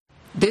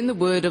Then the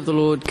word of the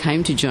Lord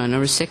came to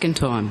Jonah a second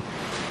time.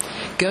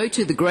 Go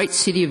to the great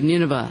city of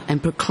Nineveh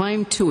and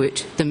proclaim to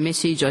it the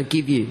message I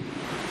give you.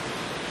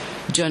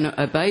 Jonah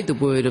obeyed the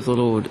word of the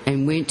Lord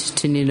and went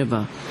to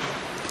Nineveh.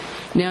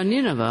 Now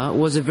Nineveh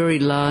was a very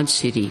large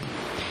city.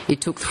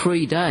 It took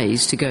 3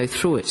 days to go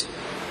through it.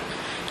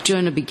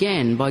 Jonah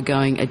began by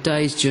going a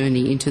day's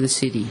journey into the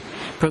city,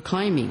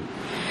 proclaiming,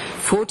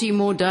 40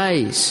 more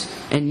days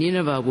and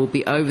Nineveh will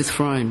be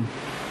overthrown.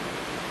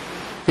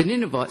 The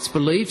Ninevites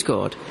believed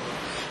God.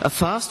 A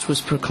fast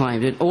was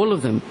proclaimed, and all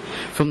of them,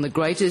 from the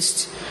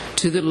greatest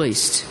to the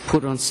least,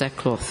 put on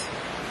sackcloth.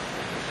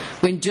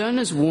 When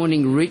Jonah's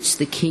warning reached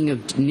the king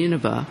of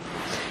Nineveh,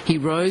 he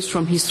rose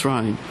from his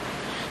throne,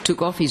 took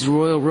off his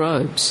royal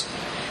robes,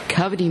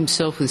 covered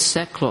himself with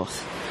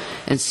sackcloth,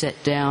 and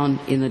sat down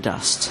in the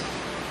dust.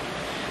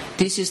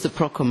 This is the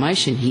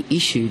proclamation he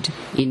issued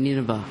in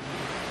Nineveh.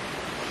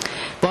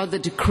 By the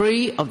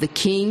decree of the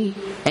king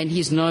and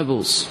his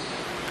nobles,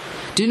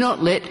 do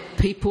not let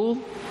people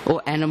or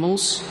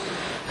animals,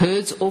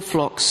 herds or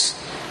flocks,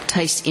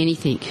 taste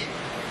anything.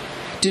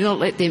 Do not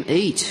let them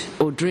eat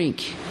or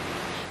drink,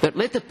 but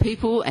let the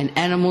people and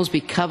animals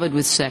be covered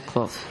with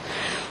sackcloth.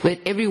 Let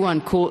everyone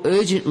call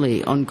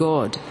urgently on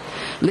God.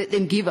 Let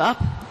them give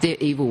up their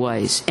evil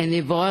ways and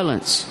their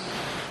violence.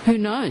 Who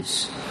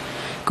knows?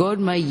 God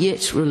may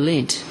yet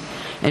relent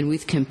and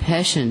with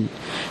compassion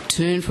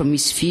turn from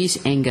his fierce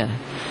anger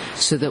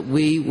so that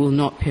we will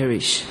not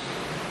perish.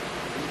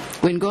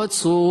 When God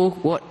saw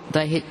what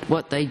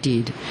they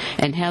did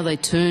and how they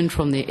turned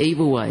from their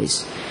evil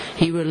ways,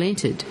 he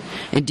relented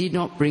and did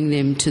not bring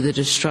them to the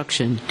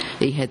destruction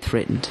he had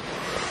threatened.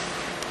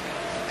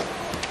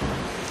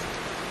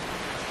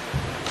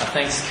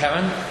 Thanks,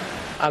 Karen.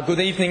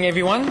 Good evening,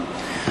 everyone.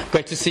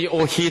 Great to see you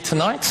all here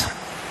tonight.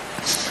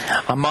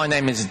 My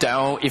name is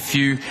Daryl. If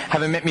you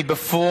haven't met me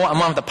before, I'm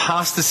one of the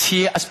pastors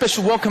here. A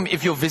special welcome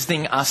if you're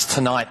visiting us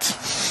tonight.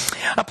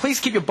 Please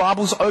keep your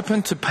Bibles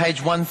open to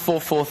page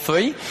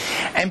 1443.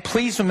 And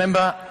please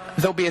remember,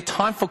 there'll be a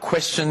time for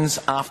questions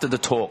after the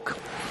talk.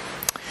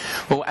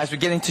 Well, as we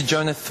get into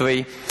Jonah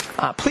 3,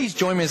 please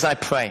join me as I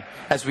pray,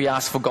 as we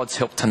ask for God's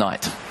help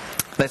tonight.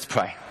 Let's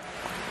pray.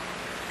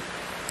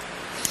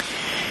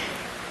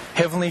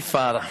 Heavenly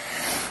Father,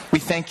 we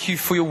thank you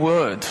for your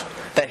word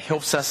that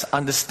helps us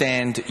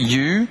understand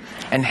you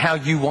and how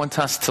you want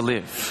us to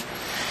live.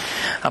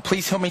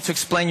 Please help me to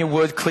explain your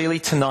word clearly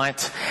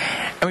tonight.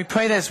 And we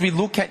pray that as we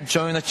look at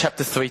Jonah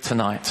chapter 3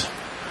 tonight,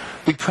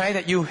 we pray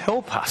that you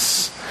help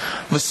us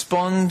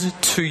respond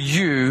to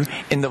you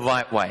in the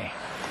right way.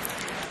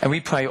 And we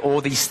pray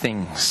all these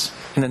things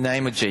in the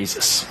name of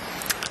Jesus.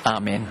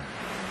 Amen.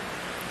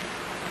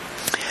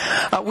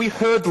 We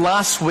heard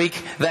last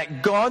week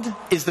that God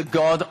is the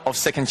God of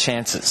second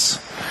chances.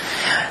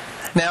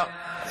 Now,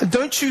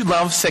 don't you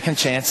love second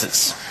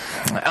chances?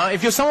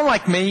 If you're someone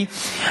like me,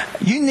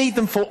 you need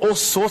them for all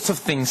sorts of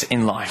things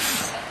in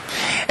life.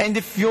 And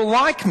if you're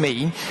like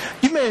me,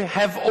 you may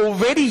have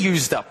already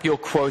used up your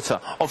quota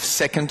of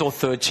second or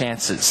third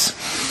chances.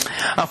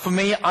 For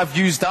me, I've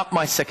used up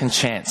my second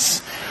chance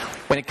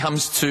when it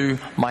comes to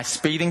my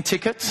speeding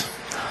ticket,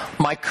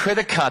 my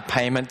credit card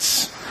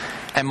payments,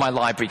 and my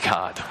library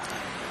card.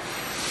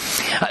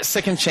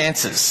 Second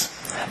chances.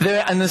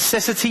 They're a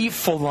necessity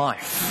for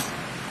life.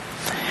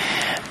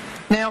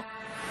 Now,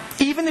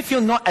 even if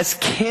you're not as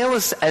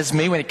careless as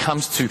me when it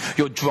comes to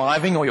your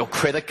driving or your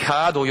credit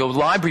card or your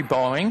library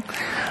borrowing,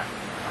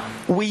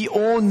 we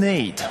all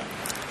need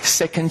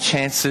second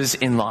chances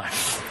in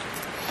life.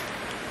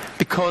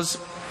 Because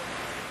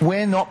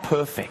we're not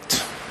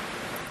perfect.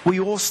 We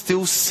all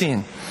still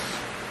sin.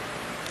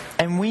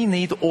 And we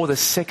need all the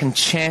second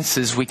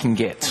chances we can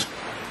get.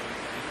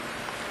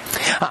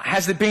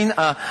 Has there been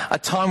a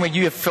time where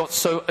you have felt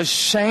so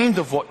ashamed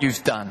of what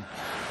you've done?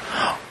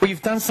 Or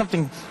you've done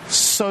something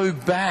so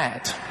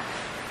bad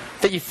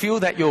that you feel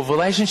that your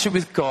relationship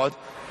with God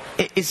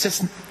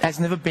has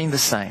never been the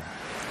same?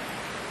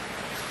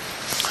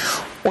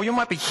 Or you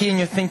might be here and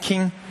you're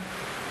thinking,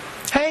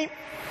 hey,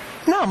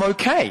 no, I'm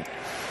okay.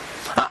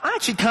 I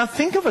actually can't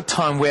think of a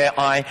time where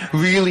I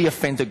really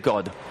offended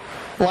God.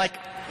 Like,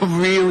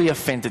 really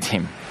offended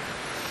him.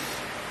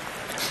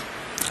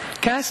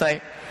 Can I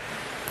say,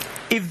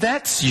 if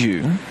that's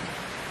you,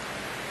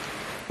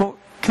 well,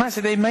 can I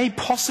say there may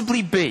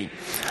possibly be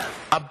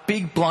a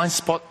big blind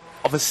spot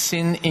of a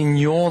sin in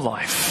your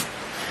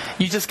life.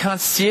 You just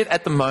can't see it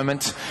at the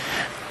moment,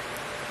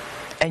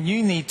 and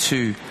you need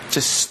to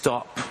just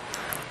stop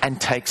and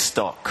take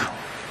stock.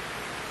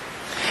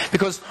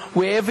 Because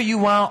wherever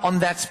you are on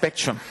that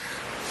spectrum,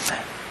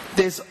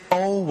 there's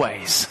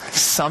always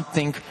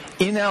something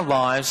in our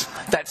lives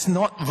that's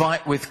not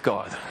right with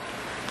God.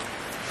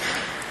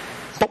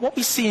 But what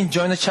we see in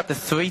Jonah chapter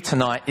 3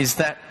 tonight is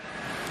that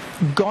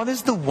God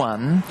is the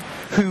one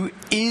who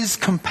is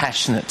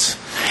compassionate,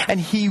 and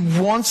he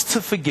wants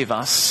to forgive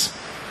us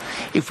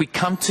if we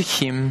come to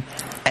him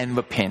and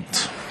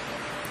repent.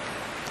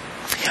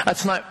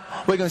 Tonight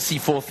we're going to see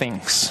four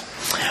things.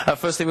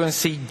 Firstly, we're going to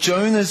see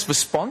Jonah's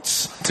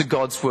response to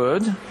God's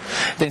word.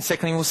 Then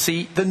secondly, we'll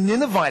see the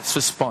Ninevites'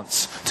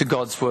 response to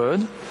God's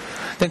word.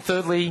 Then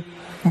thirdly,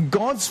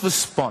 God's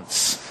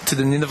response to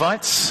the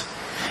Ninevites.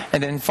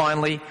 And then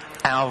finally,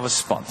 our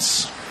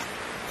response.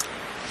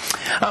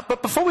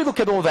 But before we look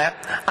at all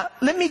that,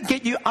 let me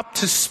get you up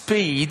to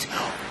speed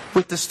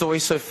with the story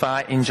so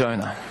far in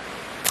Jonah.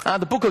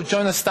 The book of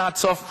Jonah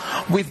starts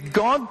off with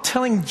God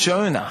telling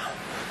Jonah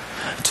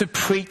to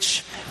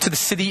preach to the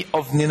city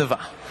of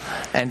Nineveh.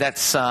 And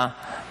that's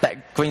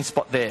that green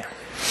spot there.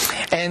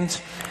 And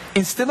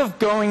instead of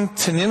going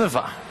to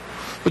Nineveh,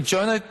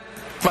 Jonah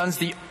runs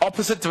the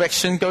opposite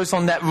direction, goes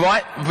on that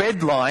right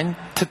red line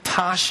to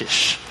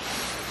Tarshish.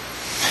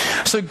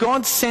 So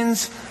God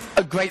sends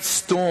a great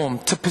storm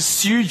to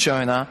pursue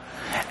Jonah,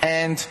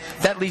 and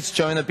that leads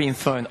Jonah being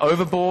thrown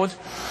overboard.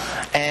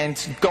 And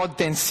God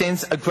then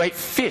sends a great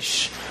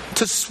fish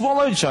to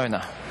swallow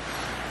Jonah.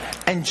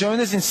 And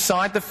Jonah's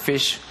inside the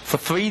fish for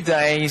 3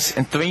 days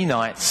and 3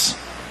 nights.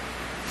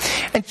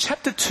 And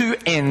chapter 2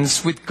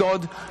 ends with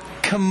God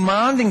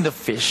commanding the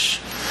fish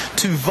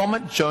to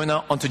vomit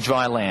Jonah onto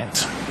dry land.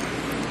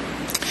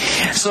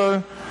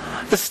 So,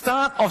 the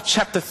start of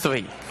chapter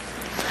 3.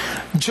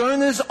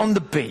 Jonah's on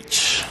the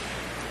beach.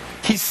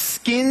 His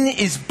skin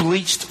is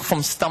bleached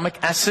from stomach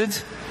acid.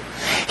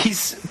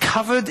 He's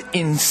covered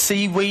in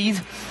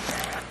seaweed.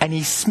 And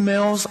he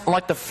smells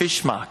like the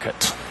fish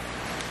market.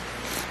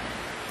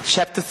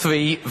 Chapter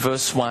 3,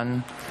 verse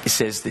 1, it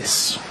says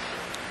this.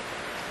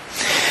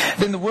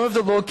 Then the word of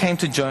the Lord came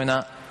to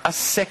Jonah a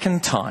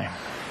second time.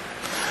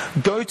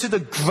 Go to the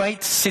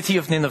great city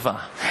of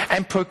Nineveh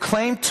and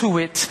proclaim to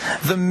it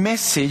the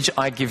message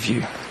I give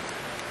you.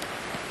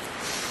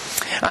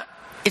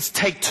 It's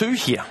take 2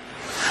 here.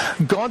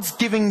 God's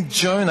giving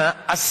Jonah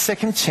a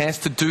second chance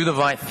to do the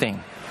right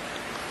thing.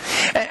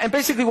 And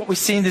basically what we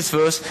see in this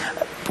verse,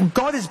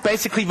 God is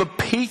basically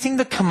repeating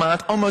the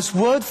command almost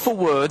word for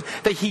word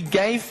that he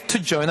gave to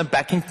Jonah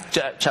back in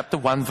chapter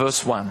 1,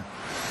 verse 1.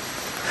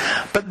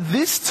 But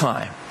this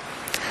time,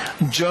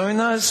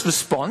 Jonah's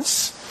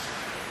response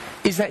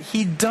is that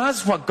he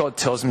does what God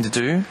tells him to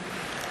do,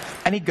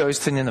 and he goes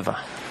to Nineveh.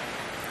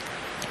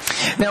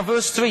 Now,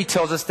 verse 3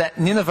 tells us that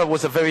Nineveh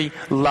was a very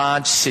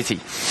large city.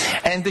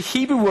 And the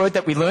Hebrew word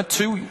that we learnt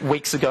 2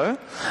 weeks ago,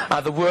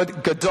 the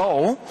word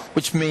gadol,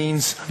 which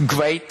means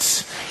great,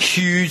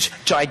 huge,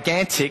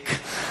 gigantic,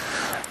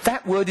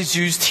 that word is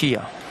used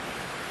here.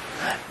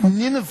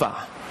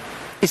 Nineveh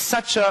is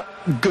such a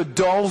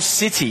gadol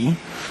city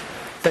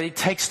that it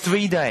takes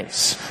 3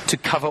 days to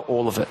cover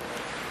all of it.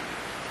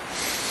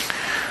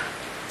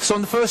 So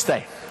on the first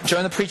day,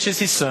 Jonah preaches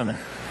his sermon.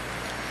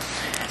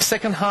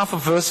 Second half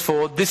of verse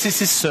 4, this is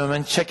his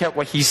sermon. Check out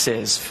what he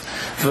says.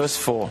 Verse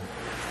 4.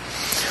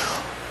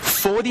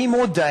 40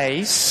 more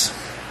days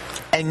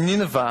and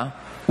Nineveh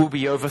will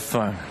be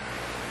overthrown.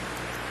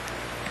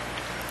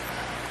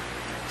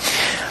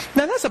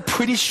 Now that's a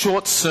pretty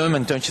short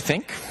sermon, don't you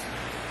think?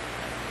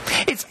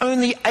 It's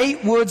only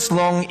 8 words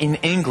long in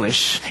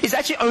English. It's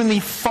actually only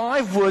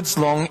 5 words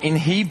long in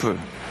Hebrew.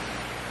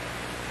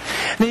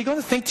 Now you've got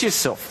to think to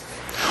yourself,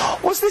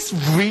 was this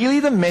really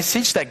the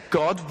message that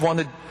God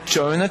wanted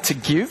Jonah to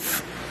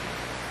give?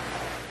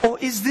 Or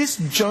is this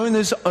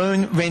Jonah's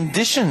own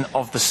rendition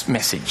of this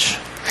message?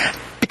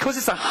 Because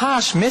it's a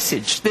harsh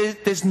message.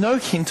 There's no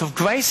hint of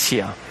grace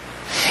here.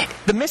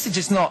 The message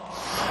is not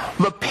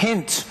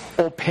repent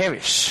or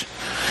perish.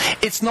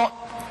 It's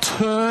not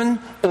turn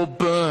or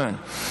burn.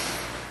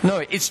 No,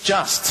 it's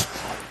just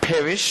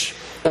perish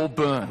or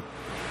burn.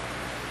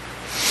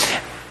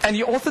 And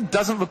the author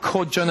doesn't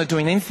record Jonah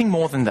doing anything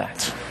more than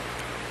that.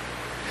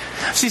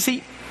 So you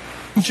see,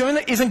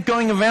 Jonah isn't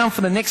going around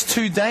for the next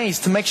 2 days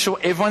to make sure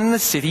everyone in the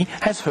city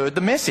has heard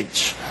the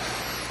message.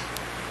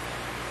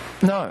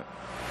 No.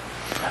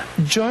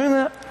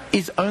 Jonah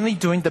is only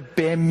doing the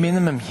bare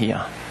minimum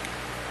here.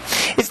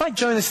 It's like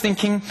Jonah's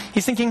thinking,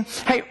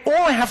 hey, all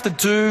I have to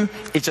do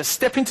is just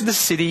step into the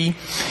city,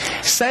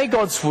 say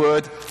God's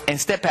word, and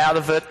step out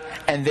of it,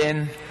 and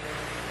then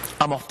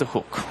I'm off the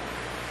hook.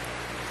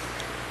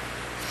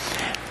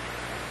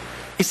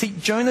 You see,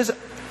 Jonah's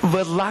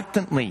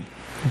reluctantly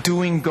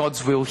doing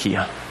God's will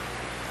here.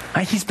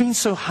 He's been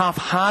so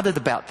half-hearted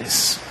about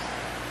this.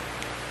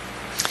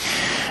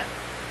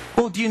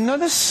 Well, do you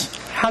notice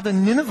how the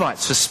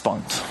Ninevites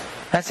respond?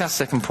 That's our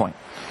second point.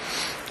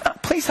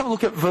 Please have a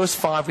look at verse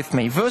 5 with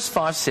me. Verse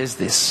 5 says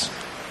this.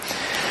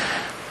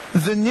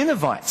 The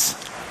Ninevites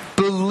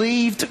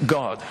believed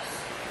God.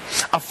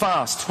 A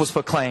fast was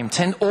proclaimed,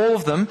 and all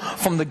of them,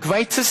 from the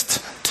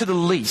greatest to the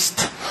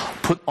least,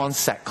 put on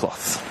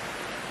sackcloth.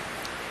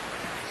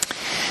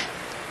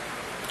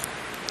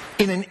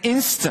 In an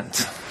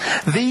instant,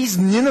 these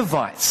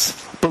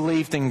Ninevites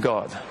believed in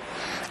God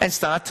and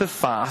started to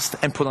fast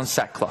and put on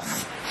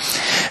sackcloth.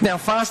 Now,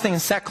 fasting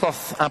and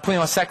sackcloth, putting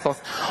on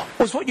sackcloth,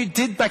 was what you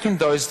did back in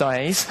those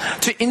days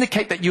to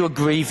indicate that you were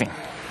grieving.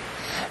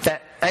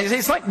 That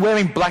it's like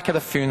wearing black at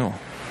a funeral.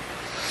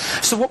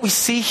 So what we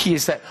see here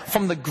is that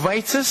from the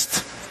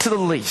greatest to the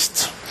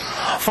least,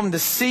 from the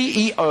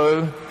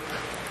CEO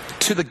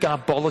to the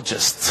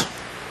garbologists.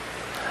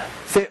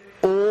 They're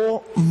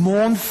all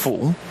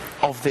mournful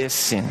of their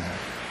sin.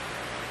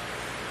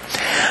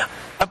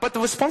 But the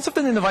response of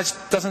the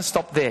Ninevites doesn't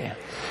stop there.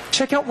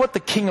 Check out what the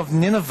king of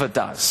Nineveh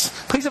does.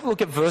 Please have a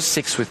look at verse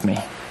 6 with me.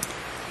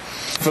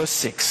 Verse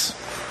 6.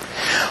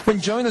 When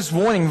Jonah's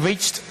warning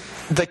reached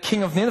the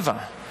king of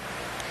Nineveh,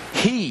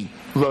 he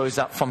rose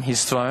up from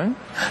his throne,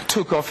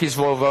 took off his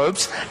royal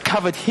robes,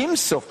 covered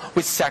himself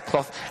with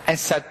sackcloth, and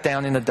sat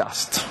down in the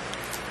dust.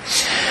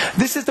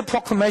 This is the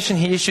proclamation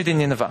he issued in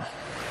Nineveh.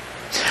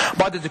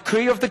 By the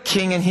decree of the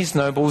king and his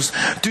nobles,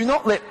 do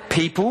not let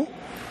people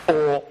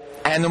or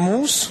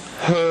animals,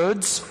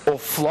 herds or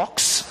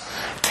flocks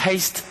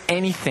taste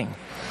anything.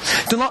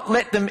 Do not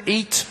let them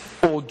eat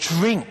or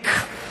drink,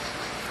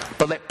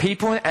 but let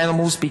people and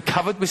animals be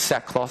covered with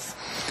sackcloth.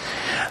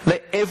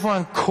 Let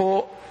everyone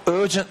call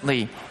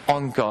urgently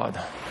on God.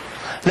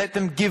 Let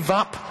them give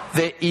up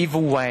their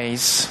evil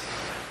ways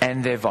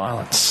and their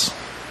violence.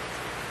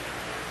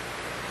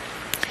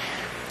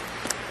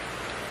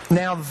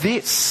 Now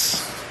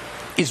this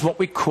is what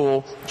we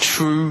call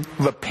true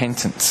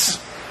repentance.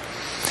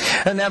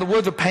 And now the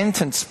word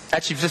repentance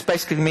actually just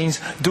basically means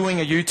doing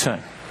a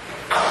U-turn.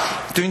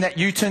 Doing that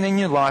U-turn in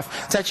your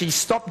life to actually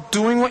stop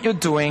doing what you're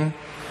doing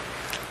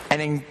and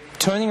then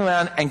turning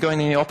around and going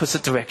in the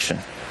opposite direction.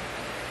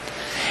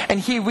 And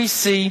here we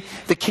see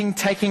the king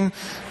taking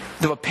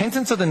the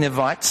repentance of the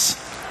Ninevites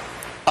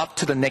up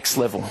to the next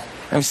level.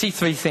 And we see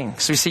three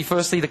things. We see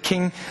firstly the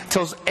king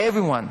tells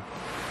everyone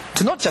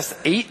to not just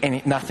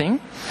eat nothing,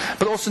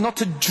 but also not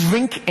to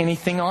drink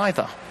anything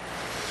either.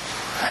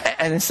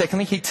 And then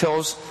secondly, he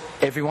tells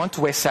everyone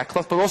to wear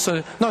sackcloth, but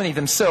also not only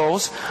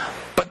themselves,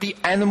 but the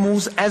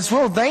animals as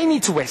well. They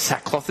need to wear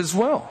sackcloth as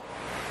well.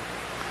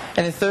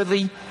 And then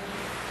thirdly,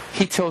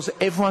 he tells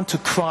everyone to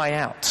cry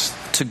out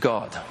to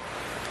God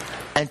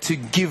and to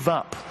give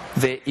up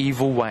their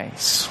evil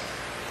ways.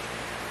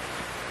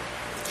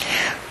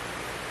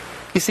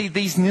 You see,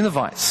 these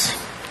Ninevites,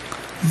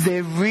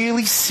 they're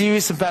really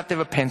serious about their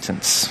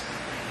repentance.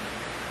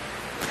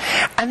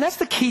 And that's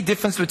the key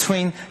difference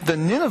between the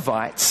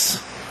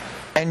Ninevites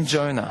and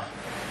Jonah.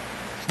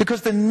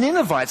 Because the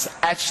Ninevites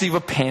actually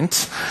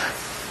repent,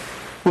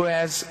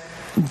 whereas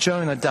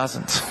Jonah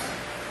doesn't.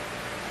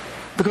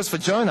 Because for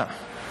Jonah,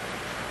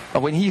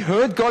 when he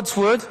heard God's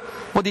word,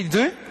 what did he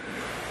do?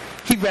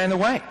 He ran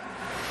away.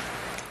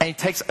 And he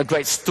takes a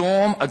great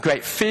storm, a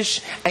great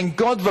fish, and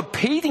God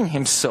repeating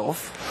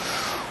himself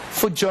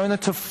for Jonah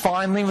to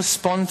finally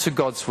respond to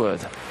God's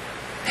word.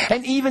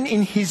 And even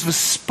in his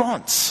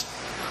response,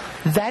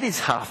 that is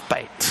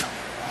half-baked.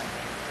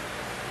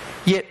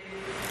 Yet,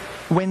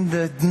 when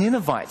the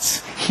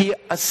Ninevites hear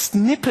a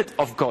snippet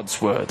of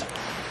God's word,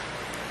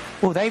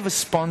 well, they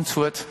respond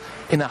to it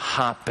in a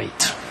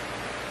heartbeat.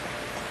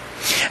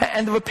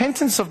 And the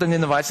repentance of the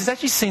Ninevites is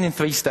actually seen in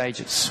three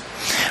stages.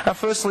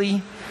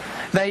 Firstly,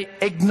 they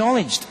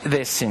acknowledged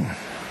their sin.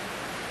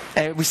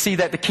 We see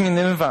that the king of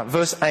Nineveh,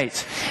 verse 8,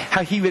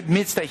 how he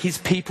admits that his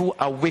people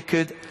are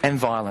wicked and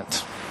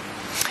violent.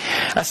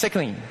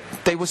 Secondly,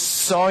 they were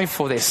sorry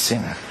for their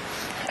sin.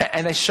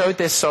 And they showed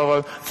their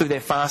sorrow through their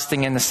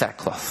fasting and the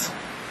sackcloth.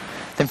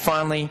 Then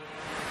finally,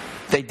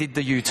 they did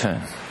the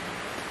U-turn.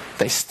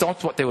 They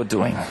stopped what they were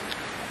doing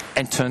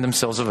and turned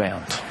themselves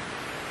around.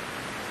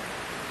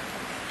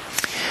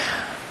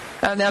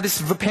 Now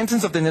this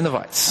repentance of the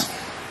Ninevites,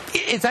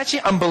 it's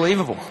actually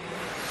unbelievable.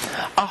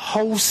 A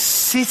whole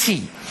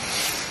city.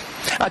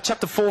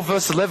 Chapter 4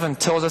 verse 11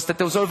 tells us that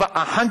there was over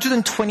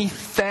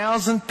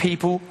 120,000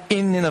 people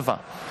in Nineveh.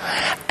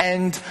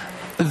 And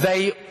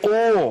they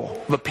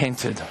all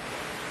repented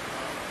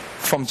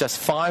from just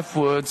 5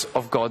 words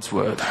of God's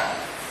word.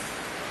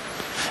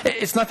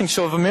 It's nothing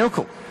short of a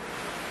miracle.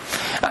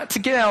 To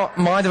get our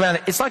mind around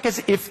it, it's like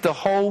as if the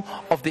whole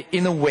of the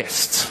inner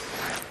west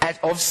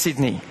of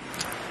Sydney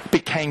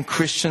became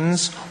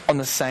Christians on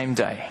the same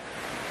day.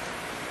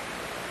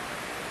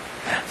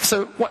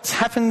 So what's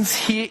happened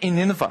here in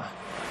Nineveh,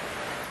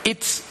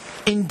 it's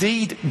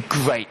indeed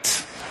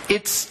great.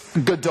 It's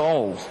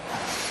Gadol.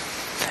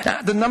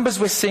 The numbers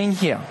we're seeing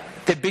here,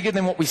 they're bigger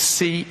than what we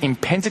see in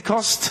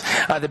Pentecost.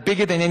 They're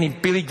bigger than any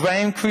Billy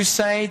Graham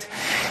crusade.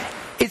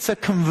 It's a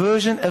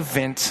conversion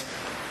event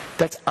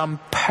that's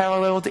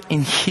unparalleled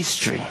in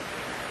history.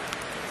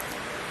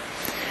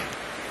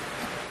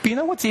 But you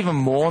know what's even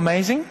more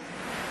amazing?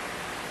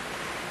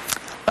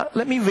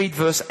 Let me read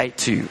verse 8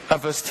 to you.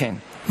 Verse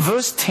 10.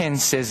 Verse 10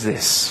 says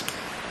this.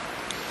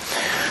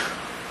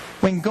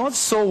 When God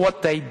saw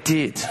what they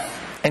did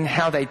and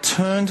how they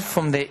turned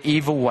from their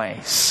evil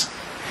ways,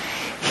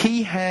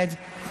 He had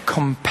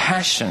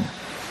compassion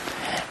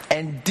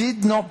and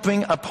did not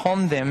bring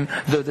upon them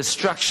the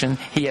destruction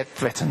He had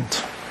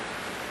threatened.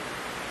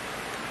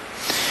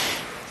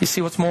 You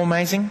see what's more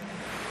amazing?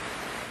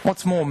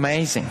 What's more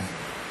amazing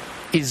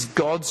is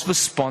God's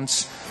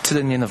response to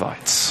the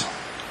Ninevites.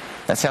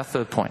 That's our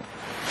third point.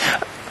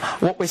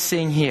 What we're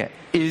seeing here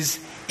is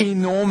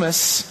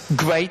enormous,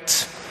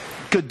 great,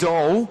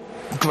 Gadol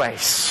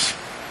grace.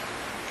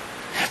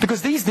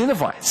 Because these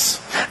Ninevites,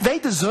 they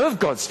deserve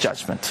God's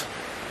judgment.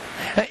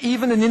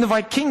 Even the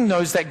Ninevite king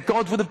knows that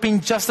God would have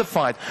been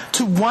justified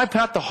to wipe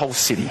out the whole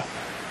city.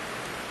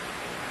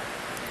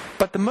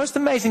 But the most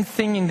amazing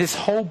thing in this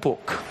whole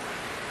book,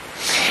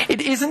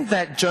 it isn't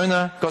that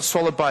Jonah got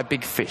swallowed by a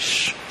big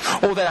fish,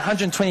 or that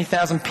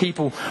 120,000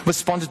 people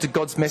responded to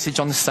God's message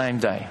on the same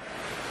day.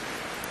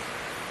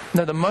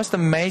 No, the most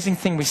amazing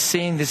thing we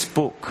see in this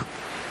book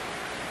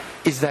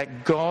is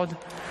that God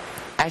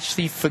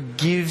actually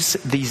forgives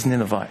these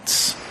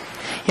Ninevites.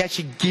 He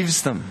actually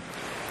gives them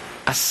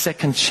a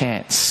second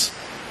chance,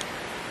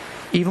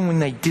 even when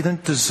they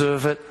didn't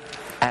deserve it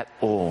at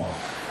all.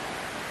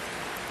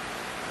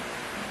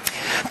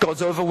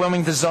 God's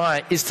overwhelming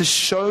desire is to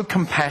show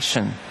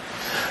compassion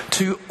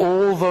to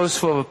all those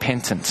who are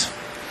repentant.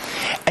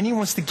 And He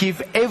wants to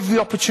give every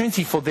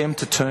opportunity for them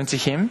to turn to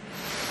Him,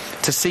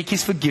 to seek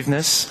His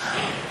forgiveness,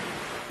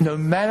 no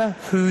matter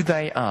who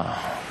they are.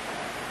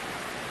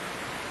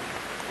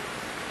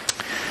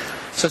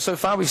 So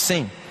far we've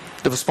seen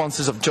the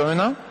responses of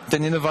Jonah, the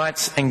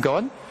Ninevites, and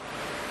God.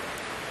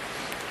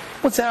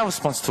 What's our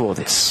response to all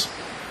this?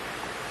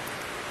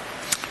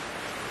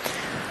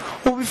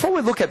 Well, before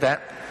we look at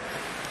that,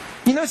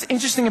 you know what's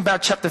interesting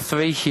about chapter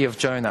 3 here of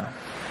Jonah?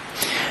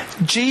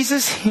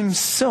 Jesus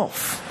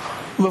Himself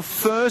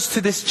refers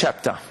to this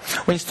chapter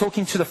when He's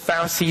talking to the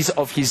Pharisees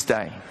of His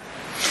day.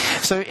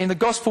 So in the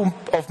Gospel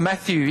of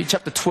Matthew,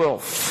 chapter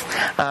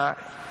 12,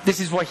 this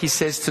is what He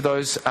says to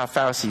those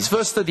Pharisees.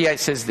 Verse 38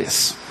 says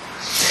this.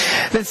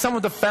 Then some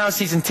of the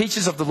Pharisees and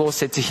teachers of the law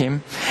said to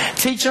Him,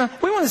 "Teacher,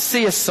 we want to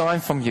see a sign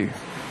from you."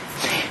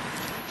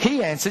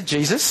 He answered,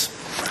 Jesus,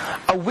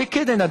 "A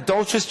wicked and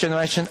adulterous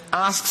generation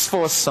asks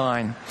for a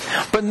sign,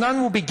 but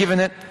none will be given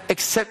it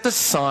except the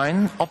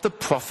sign of the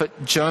prophet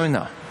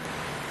Jonah.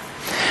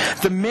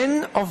 The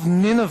men of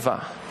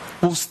Nineveh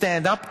will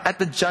stand up at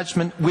the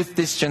judgment with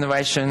this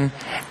generation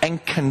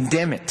and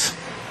condemn it,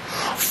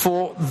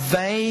 for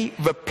they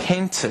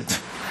repented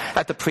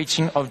at the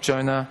preaching of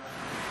Jonah,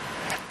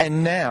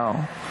 and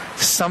now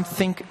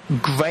something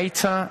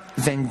greater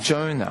than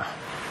Jonah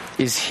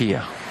is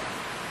here."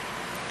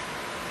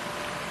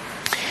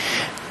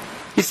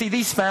 You see,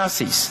 these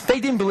Pharisees, they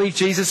didn't believe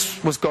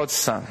Jesus was God's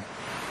son.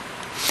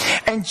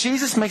 And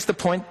Jesus makes the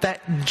point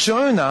that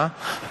Jonah,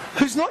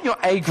 who's not your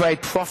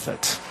A-grade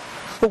prophet,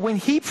 but when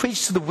he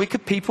preached to the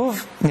wicked people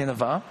of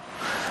Nineveh,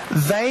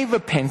 they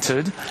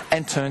repented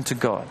and turned to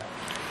God.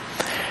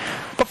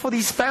 But for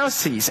these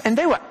Pharisees, and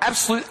they were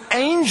absolute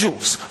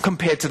angels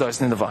compared to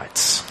those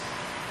Ninevites,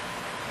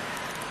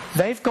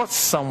 they've got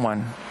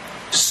someone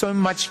so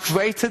much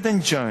greater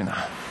than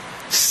Jonah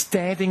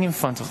standing in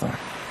front of them.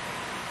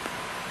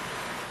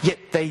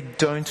 Yet they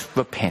don't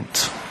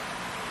repent.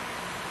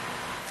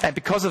 And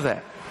because of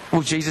that,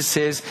 well, Jesus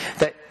says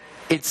that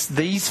it's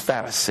these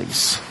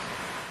Pharisees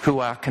who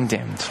are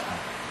condemned.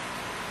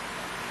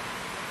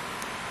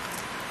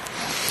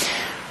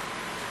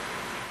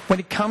 When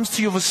it comes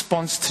to your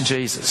response to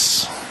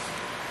Jesus,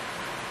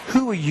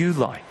 who are you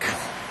like?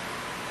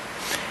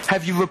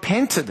 Have you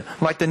repented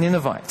like the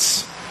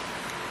Ninevites?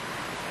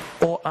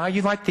 Or are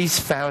you like these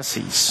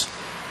Pharisees,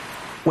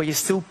 where you're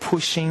still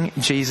pushing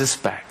Jesus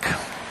back?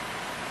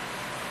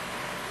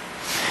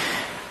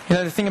 You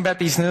know, the thing about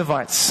these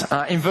Ninevites,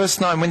 in verse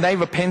 9, when they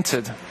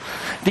repented,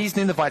 these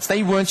Ninevites,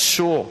 they weren't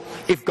sure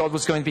if God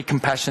was going to be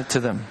compassionate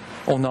to them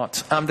or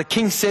not. The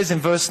king says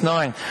in verse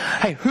 9,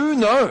 "Hey, who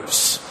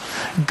knows?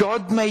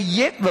 God may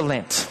yet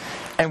relent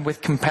and with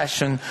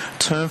compassion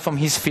turn from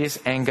His fierce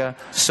anger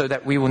so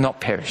that we will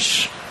not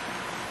perish."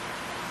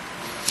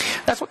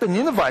 That's what the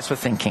Ninevites were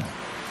thinking.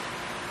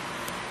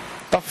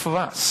 But for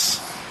us,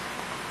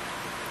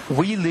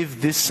 we live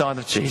this side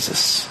of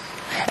Jesus.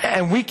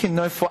 And we can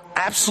know for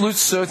absolute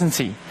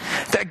certainty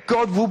that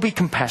God will be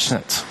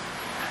compassionate,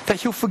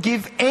 that He'll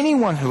forgive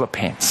anyone who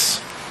repents.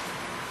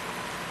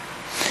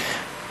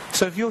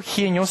 So if you're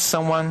here and you're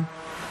someone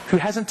who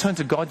hasn't turned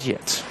to God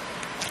yet,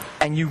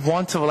 and you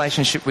want a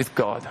relationship with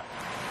God,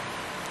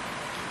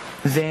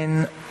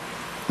 then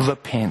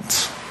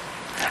repent.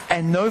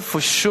 And know for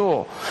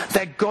sure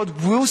that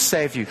God will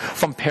save you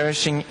from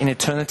perishing in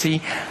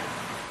eternity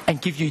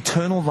and give you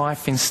eternal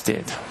life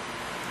instead.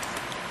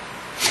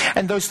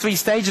 And those 3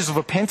 stages of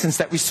repentance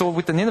that we saw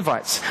with the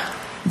Ninevites,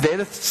 they're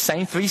the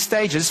same 3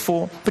 stages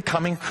for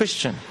becoming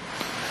Christian.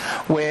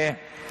 Where,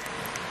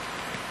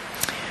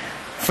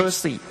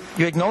 firstly,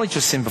 you acknowledge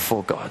your sin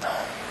before God.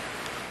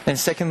 And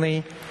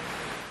secondly,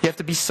 you have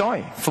to be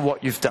sorry for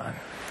what you've done.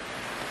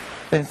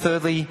 And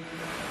thirdly,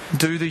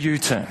 do the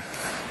U-turn.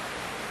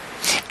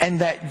 And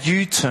that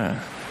U-turn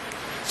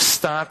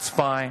starts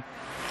by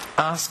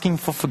asking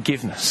for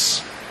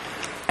forgiveness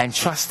and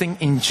trusting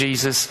in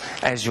Jesus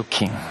as your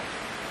King.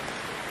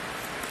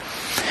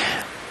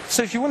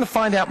 So if you want to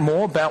find out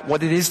more about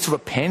what it is to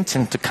repent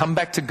and to come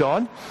back to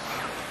God,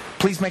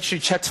 please make sure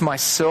you chat to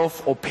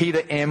myself or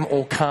Peter M.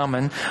 or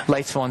Carmen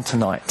later on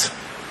tonight.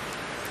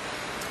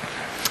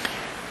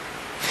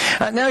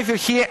 Now if you're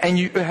here and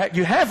you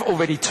have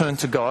already turned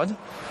to God,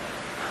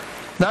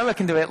 now I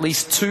reckon there are at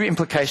least 2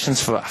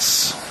 implications for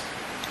us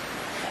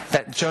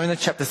that Jonah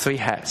chapter 3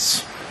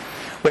 has.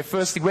 Where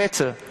firstly we're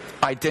to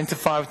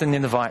identify with the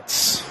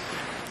Ninevites.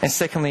 And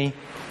secondly,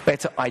 we're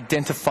to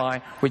identify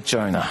with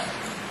Jonah.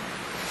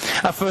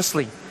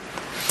 Firstly,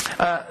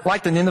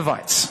 like the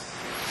Ninevites,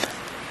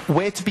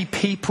 we're to be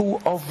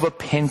people of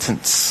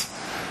repentance.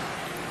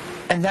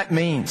 And that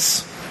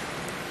means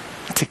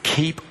to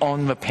keep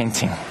on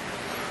repenting.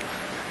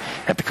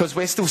 And because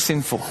we're still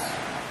sinful,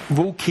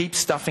 we'll keep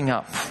stuffing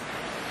up.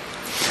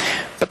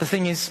 But the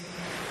thing is,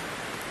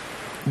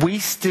 we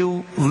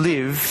still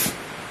live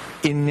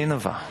in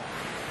Nineveh.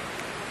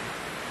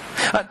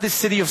 This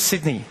city of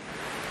Sydney,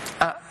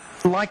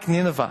 like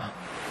Nineveh,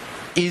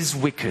 is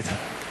wicked.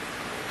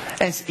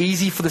 And it's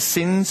easy for the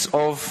sins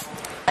of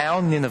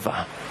our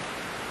Nineveh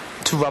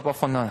to rub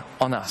off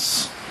on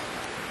us.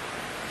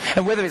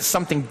 And whether it's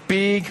something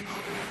big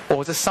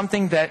or just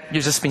something that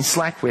you've just been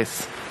slack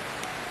with,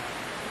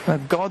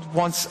 God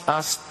wants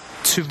us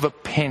to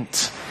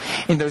repent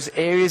in those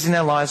areas in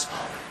our lives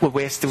where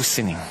we're still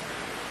sinning.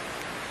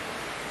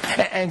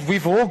 And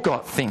we've all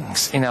got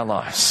things in our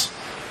lives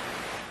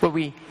where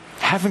we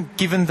haven't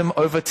given them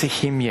over to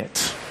Him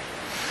yet.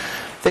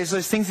 There's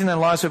those things in our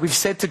lives where we've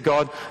said to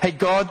God, hey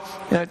God,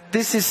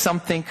 this is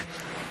something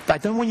I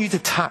don't want you to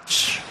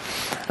touch.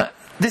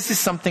 This is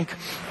something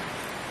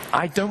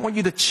I don't want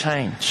you to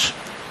change.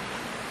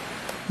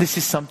 This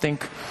is something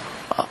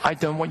I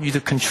don't want you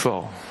to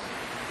control.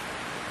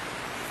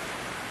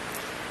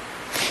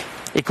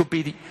 It could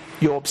be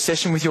your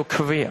obsession with your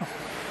career,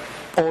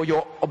 or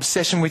your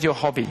obsession with your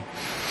hobby,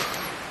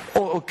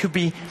 or it could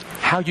be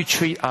how you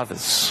treat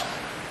others.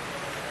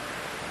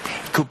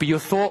 It could be your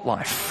thought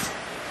life.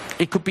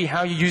 It could be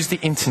how you use the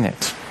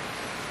internet.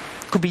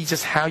 It could be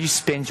just how you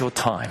spend your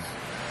time.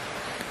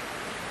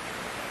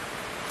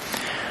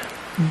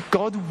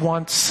 God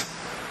wants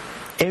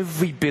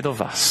every bit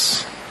of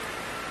us.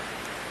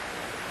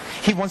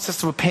 He wants us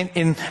to repent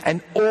in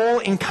an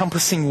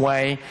all-encompassing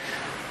way,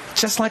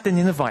 just like the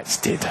Ninevites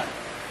did.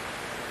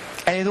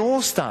 And it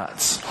all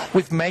starts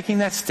with making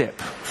that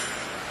step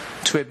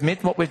to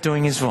admit what we're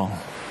doing is wrong,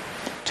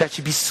 to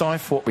actually be sorry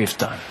for what we've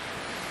done,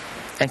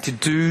 and to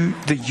do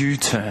the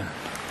U-turn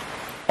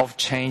of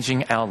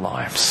changing our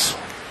lives.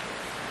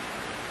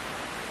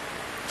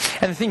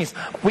 And the thing is,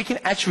 we can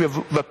actually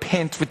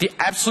repent with the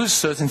absolute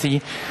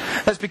certainty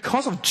that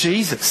because of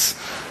Jesus,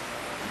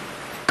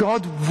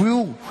 God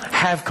will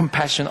have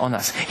compassion on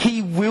us.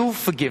 He will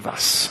forgive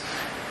us.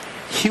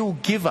 He'll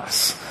give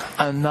us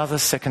another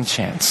second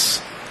chance.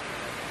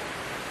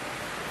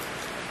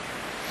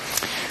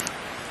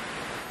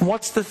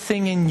 What's the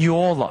thing in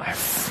your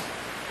life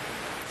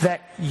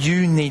that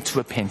you need to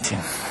repent in?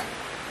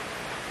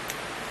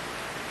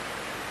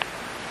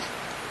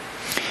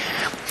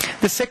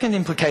 The second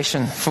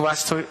implication for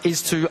us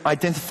is to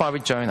identify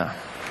with Jonah,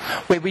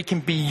 where we can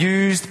be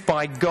used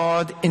by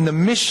God in the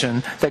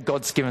mission that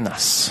God's given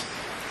us.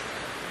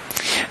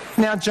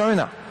 Now,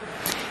 Jonah,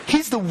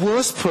 he's the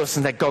worst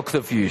person that God could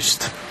have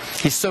used.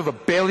 He's so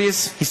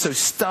rebellious, he's so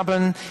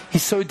stubborn,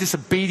 he's so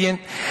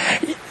disobedient,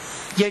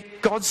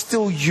 yet God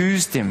still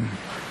used him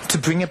to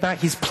bring about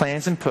His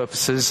plans and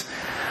purposes.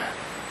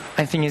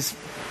 And the thing is,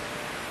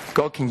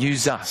 God can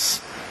use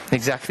us in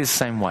exactly the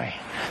same way,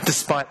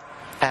 despite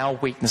our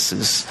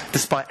weaknesses,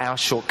 despite our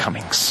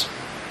shortcomings.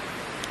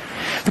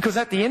 Because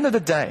at the end of the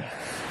day,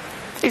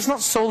 it's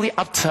not solely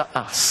up to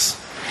us.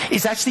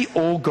 It's actually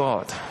all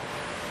God.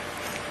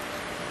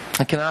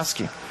 I can ask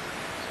you,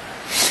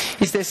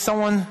 is there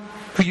someone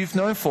who you've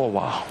known for a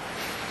while?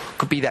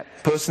 Could be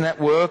that person at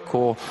work,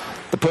 or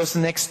the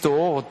person next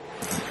door, or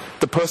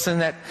the person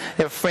that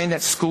their friend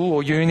at school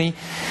or uni.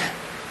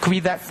 Could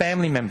be that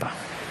family member.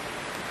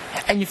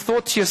 And you've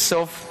thought to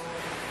yourself,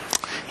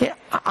 yeah,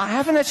 I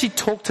haven't actually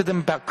talked to them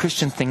about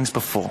Christian things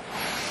before.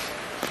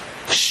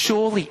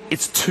 Surely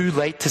it's too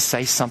late to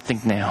say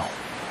something now.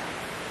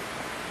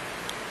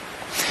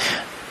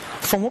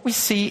 From what we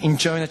see in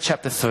Jonah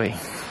chapter 3,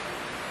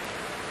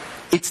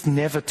 it's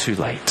never too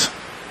late.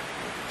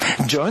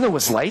 Jonah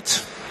was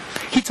late.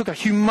 He took a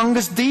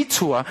humongous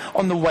detour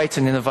on the way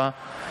to Nineveh,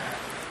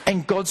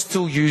 and God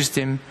still used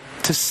him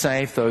to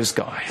save those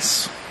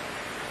guys.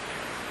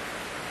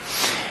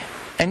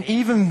 And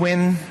even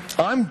when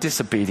I'm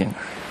disobedient,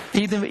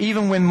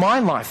 even when my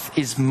life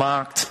is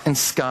marked and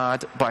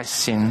scarred by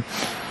sin,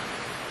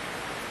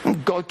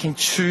 God can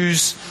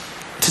choose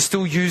to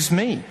still use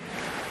me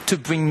to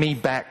bring me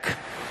back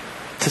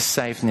to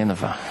save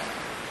Nineveh.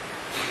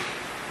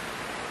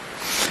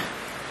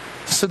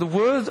 So the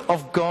word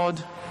of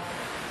God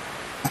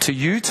to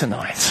you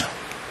tonight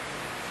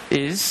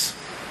is,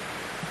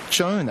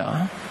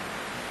 Jonah,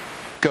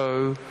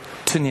 go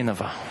to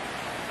Nineveh.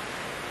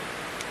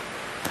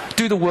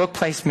 Do the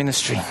workplace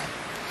ministry.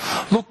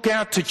 Look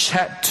out to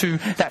chat to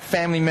that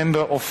family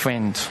member or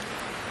friend.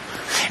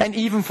 And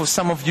even for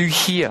some of you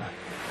here,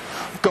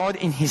 God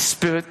in His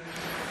Spirit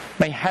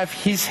may have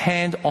His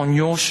hand on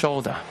your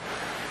shoulder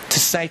to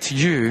say to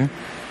you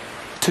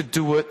to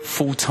do it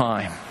full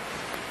time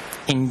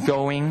in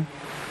going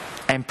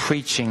and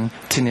preaching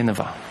to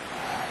Nineveh.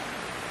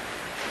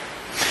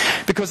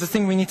 Because the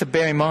thing we need to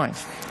bear in mind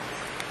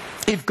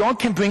If God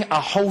can bring a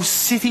whole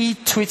city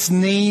to its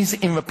knees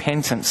in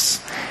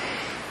repentance,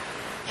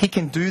 He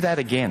can do that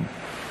again.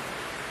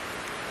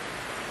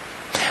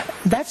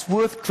 That's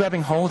worth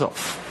grabbing hold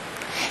of.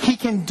 He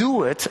can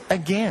do it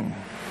again.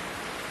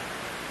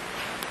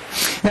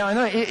 Now, I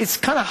know it's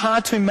kind of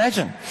hard to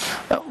imagine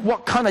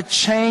what kind of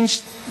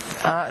change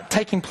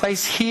taking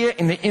place here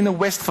in the inner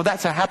west for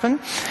that to happen.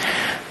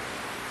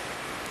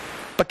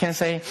 But can I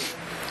say,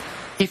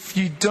 if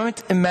you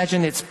don't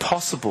imagine it's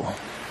possible,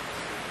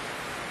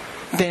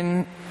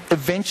 then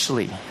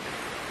eventually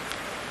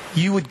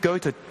you would go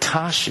to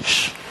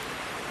Tarshish,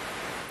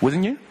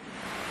 wouldn't you?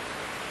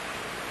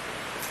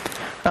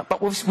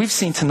 But we've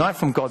seen tonight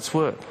from God's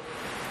Word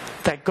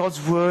that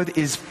God's Word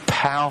is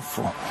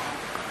powerful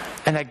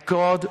and that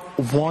God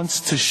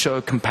wants to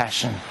show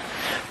compassion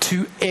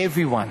to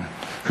everyone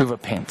who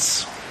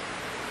repents.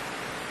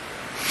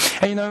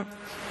 And you know,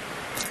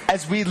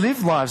 as we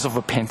live lives of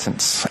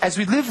repentance, as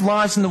we live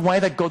lives in the way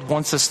that God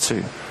wants us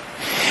to,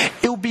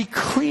 it'll be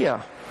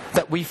clear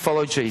that we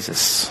follow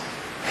Jesus.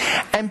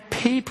 And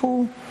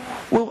people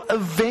will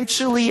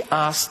eventually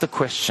ask the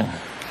question,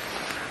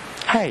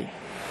 hey,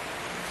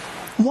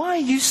 why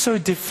are you so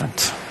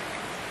different?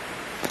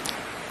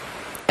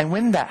 And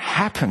when that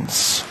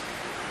happens,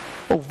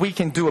 well, we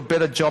can do a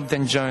better job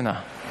than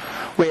Jonah,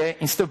 where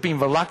instead of being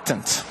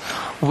reluctant,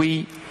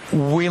 we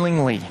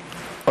willingly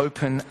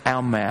open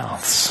our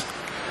mouths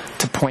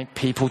to point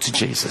people to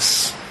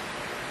Jesus.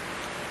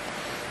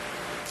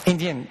 In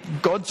the end,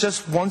 God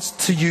just wants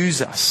to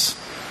use us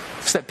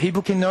so that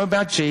people can know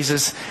about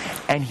Jesus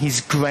and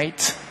His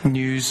great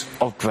news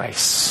of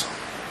grace.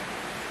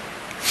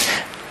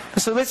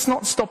 So let's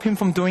not stop Him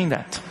from doing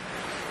that,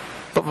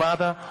 but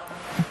rather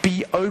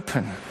be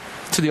open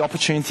to the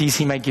opportunities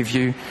He may give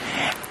you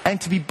and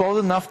to be bold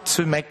enough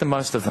to make the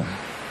most of them.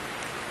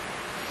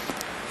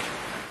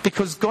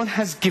 Because God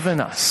has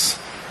given us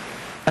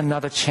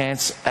another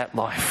chance at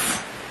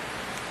life.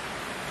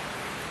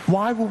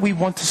 Why would we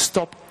want to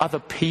stop other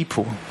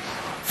people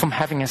from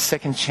having a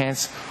second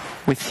chance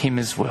with Him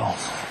as well?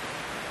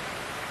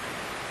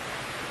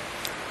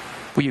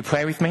 Will you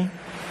pray with me?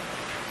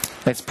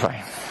 Let's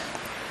pray.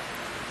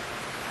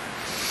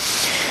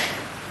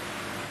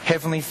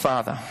 Heavenly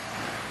Father,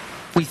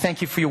 we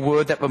thank You for Your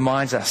word that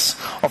reminds us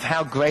of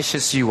how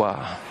gracious You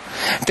are,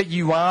 that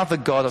You are the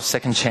God of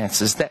second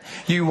chances, that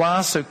You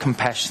are so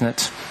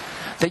compassionate,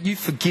 that You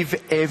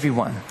forgive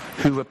everyone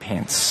who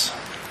repents.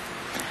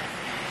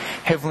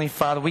 Heavenly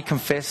Father, we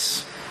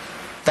confess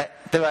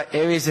that there are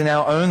areas in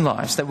our own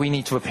lives that we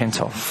need to repent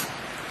of.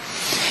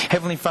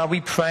 Heavenly Father,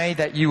 we pray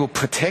that You will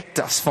protect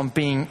us from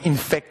being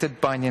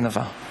infected by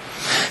Nineveh,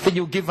 that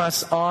You'll give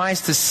us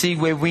eyes to see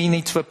where we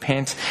need to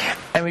repent,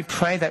 and we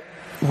pray that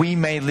we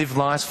may live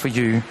lives for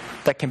You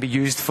that can be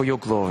used for Your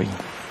glory.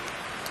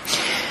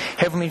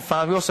 Heavenly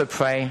Father, we also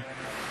pray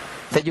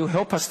that You'll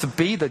help us to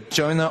be the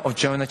Jonah of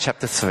Jonah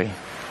chapter 3,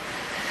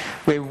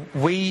 where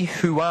we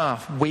who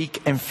are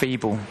weak and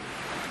feeble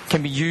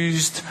can be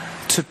used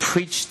to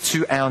preach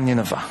to our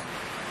Nineveh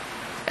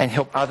and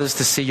help others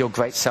to see Your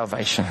great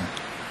salvation.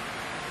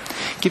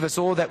 Give us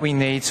all that we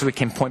need so we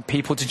can point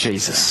people to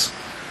Jesus.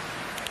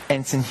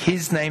 And it's in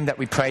His name that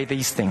we pray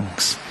these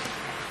things.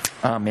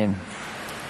 Amen.